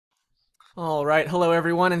All right. Hello,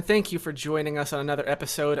 everyone, and thank you for joining us on another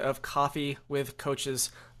episode of Coffee with Coaches,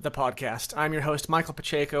 the podcast. I'm your host, Michael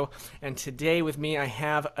Pacheco, and today with me I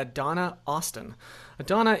have Adanna Austin.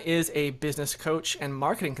 Adanna is a business coach and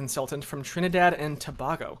marketing consultant from Trinidad and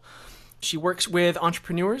Tobago. She works with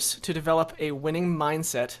entrepreneurs to develop a winning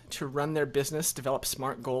mindset to run their business, develop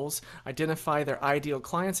smart goals, identify their ideal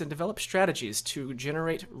clients, and develop strategies to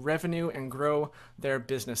generate revenue and grow their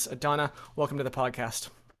business. Adanna, welcome to the podcast.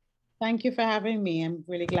 Thank you for having me. I'm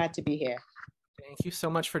really glad to be here. Thank you so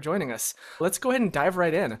much for joining us. Let's go ahead and dive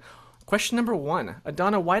right in. Question number one.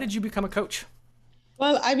 Adanna, why did you become a coach?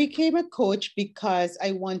 Well, I became a coach because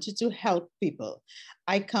I wanted to help people.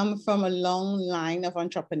 I come from a long line of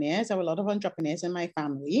entrepreneurs. I have a lot of entrepreneurs in my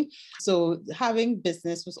family. So having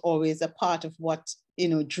business was always a part of what,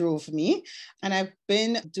 drove me. And I've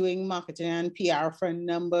been doing marketing and PR for a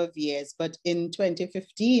number of years. But in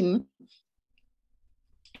 2015,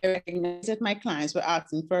 I recognized that my clients were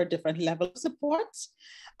asking for a different level of support.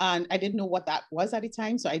 And I didn't know what that was at the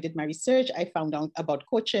time. So I did my research. I found out about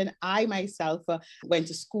coaching. I myself went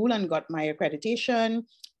to school and got my accreditation.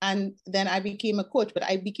 And then I became a coach. But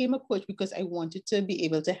I became a coach because I wanted to be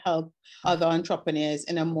able to help other entrepreneurs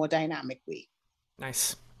in a more dynamic way.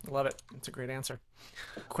 Nice. Love it. That's a great answer.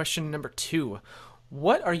 Question number two.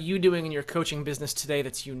 What are you doing in your coaching business today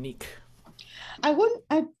that's unique? I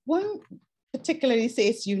wouldn't particularly say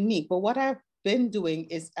it's unique, but what I've been doing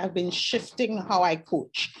is I've been shifting how I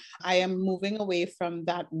coach. I am moving away from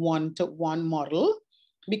that one-to-one model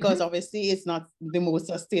because Mhm. obviously it's not the most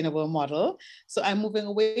sustainable model. So I'm moving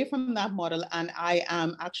away from that model and I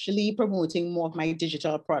am actually promoting more of my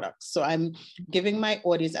digital products. So I'm giving my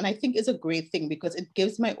audience, and I think it's a great thing because it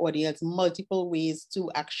gives my audience multiple ways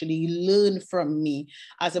to actually learn from me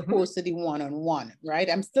as Mhm. opposed to the one-on-one, right?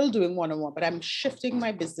 I'm still doing one-on-one, but I'm shifting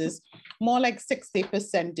my business more like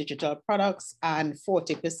 60% digital products and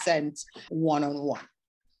 40% one-on-one.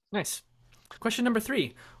 Nice. Question number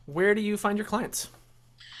three. Where do you find your clients?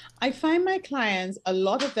 I find my clients, a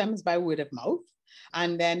lot of them is by word of mouth.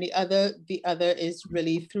 And then the other is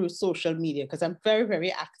really through social media because I'm very,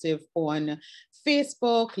 very active on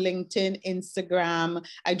Facebook, LinkedIn, Instagram.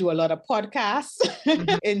 I do a lot of podcasts,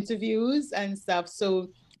 Mhm. interviews and stuff. So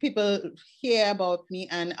people hear about me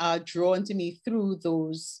and are drawn to me through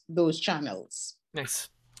those channels. Nice.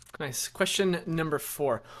 Nice. Question number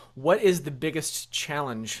four. What is the biggest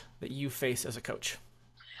challenge that you face as a coach?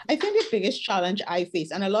 I think the biggest challenge I face,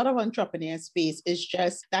 and a lot of entrepreneurs face, is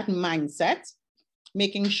just that mindset,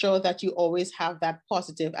 making sure that you always have that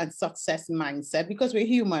positive and success mindset because we're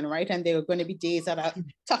human, right? And there are going to be days that are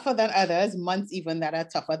tougher than others, months even that are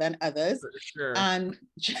tougher than others. For sure. And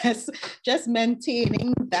just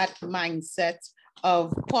maintaining that mindset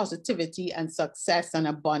of positivity and success and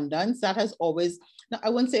abundance, that has always, I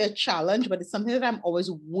wouldn't say a challenge, but it's something that I'm always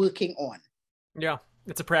working on. Yeah,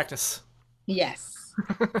 it's a practice. Yes,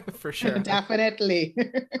 For sure. definitely.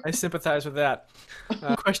 I sympathize with that.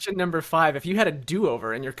 Question number five. If you had a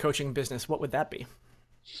do-over in your coaching business, what would that be?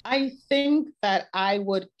 I think that I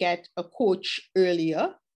would get a coach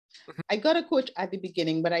earlier. I got a coach at the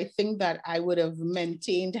beginning, but I think that I would have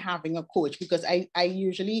maintained having a coach because I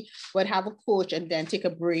usually would have a coach and then take a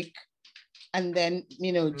break and then,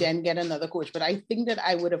 Mhm. then get another coach. But I think that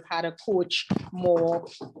I would have had a coach more,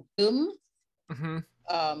 Mhm.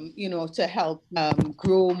 to help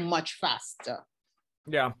grow much faster.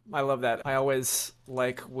 Yeah, I love that. I always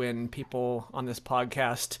like when people on this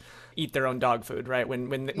podcast eat their own dog food, right? When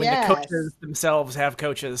the coaches Yes, themselves have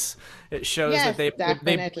coaches, it shows that yes, they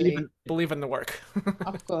definitely. believe in the work.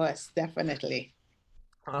 Of course, definitely.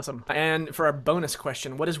 Awesome. And for our bonus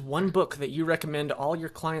question, what is one book that you recommend all your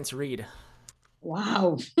clients read?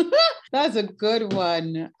 Wow, that's a good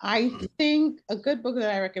one. I think a good book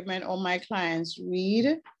that I recommend all my clients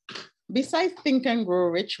read, besides Think and Grow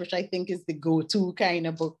Rich, which I think is the go to kind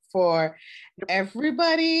of book for Yep.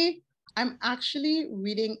 everybody. I'm actually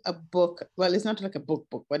reading a book. Well, it's not like a book,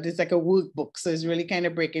 but it's like a workbook. So it's really kind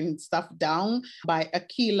of breaking stuff down by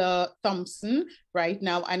Akila Thompson right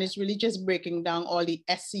now. And it's really just breaking down all the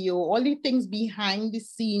SEO, all the things behind the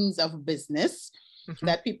scenes of business Hmm.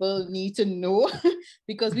 that people need to know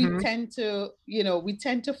because we Hmm. tend to, we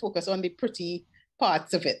tend to focus on the pretty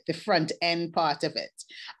parts of it, the front end part of it.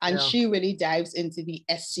 And Yeah. she really dives into the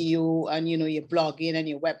SEO and your blogging and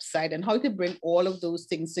your website and how to bring all of those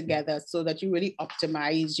things together so that you really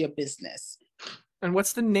optimize your business. And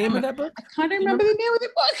what's the name of that book? I can't Do you remember remember? the name of the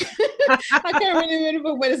book. I can't remember the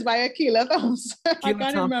book, but it's by Akila Thompson. I Keelan can't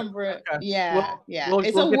Thompson. remember it. Okay. Yeah, We'll yeah. we'll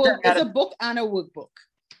It's we'll a get that work, it's a added. book and a workbook.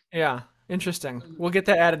 Yeah. Interesting. We'll get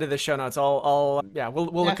that added to the show notes. I'll yeah, we'll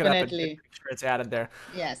look it up and Definitely. make sure it's added there.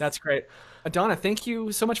 Yes. That's great. Adana, thank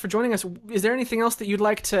you so much for joining us. Is there anything else that you'd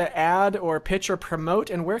like to add or pitch or promote?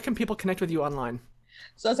 And where can people connect with you online?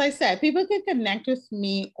 So as I said, people can connect with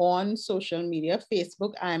me on social media.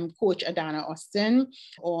 Facebook, I'm Coach Adanna Austin.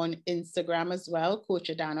 On Instagram as well, Coach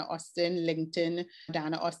Adanna Austin. LinkedIn,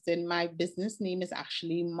 Adanna Austin. My business name is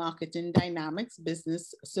actually Marketing Dynamics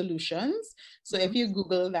Business Solutions. So if you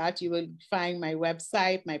Google that, you will find my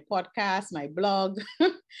website, my podcast, my blog,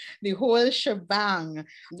 the whole shebang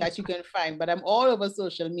that you can find. But I'm all over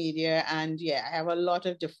social media. And yeah, I have a lot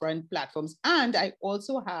of different platforms. And I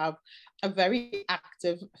also have a very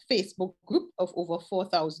active Facebook group of over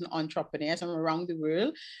 4,000 entrepreneurs from around the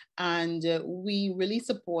world. And we really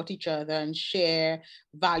support each other and share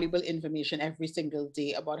valuable information every single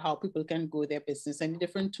day about how people can grow their business and the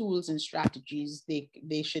different tools and strategies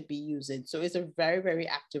they should be using. So it's a very, very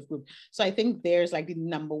active group. So I think there's like the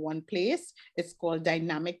number one place. It's called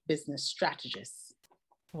Dynamic Business Strategists.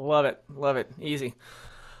 Love it. Love it. Easy.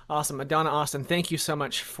 Awesome. Adanna Austin, thank you so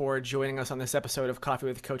much for joining us on this episode of Coffee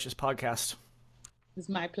with Coaches podcast. It's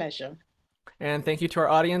my pleasure. And thank you to our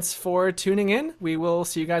audience for tuning in. We will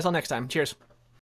see you guys all next time. Cheers.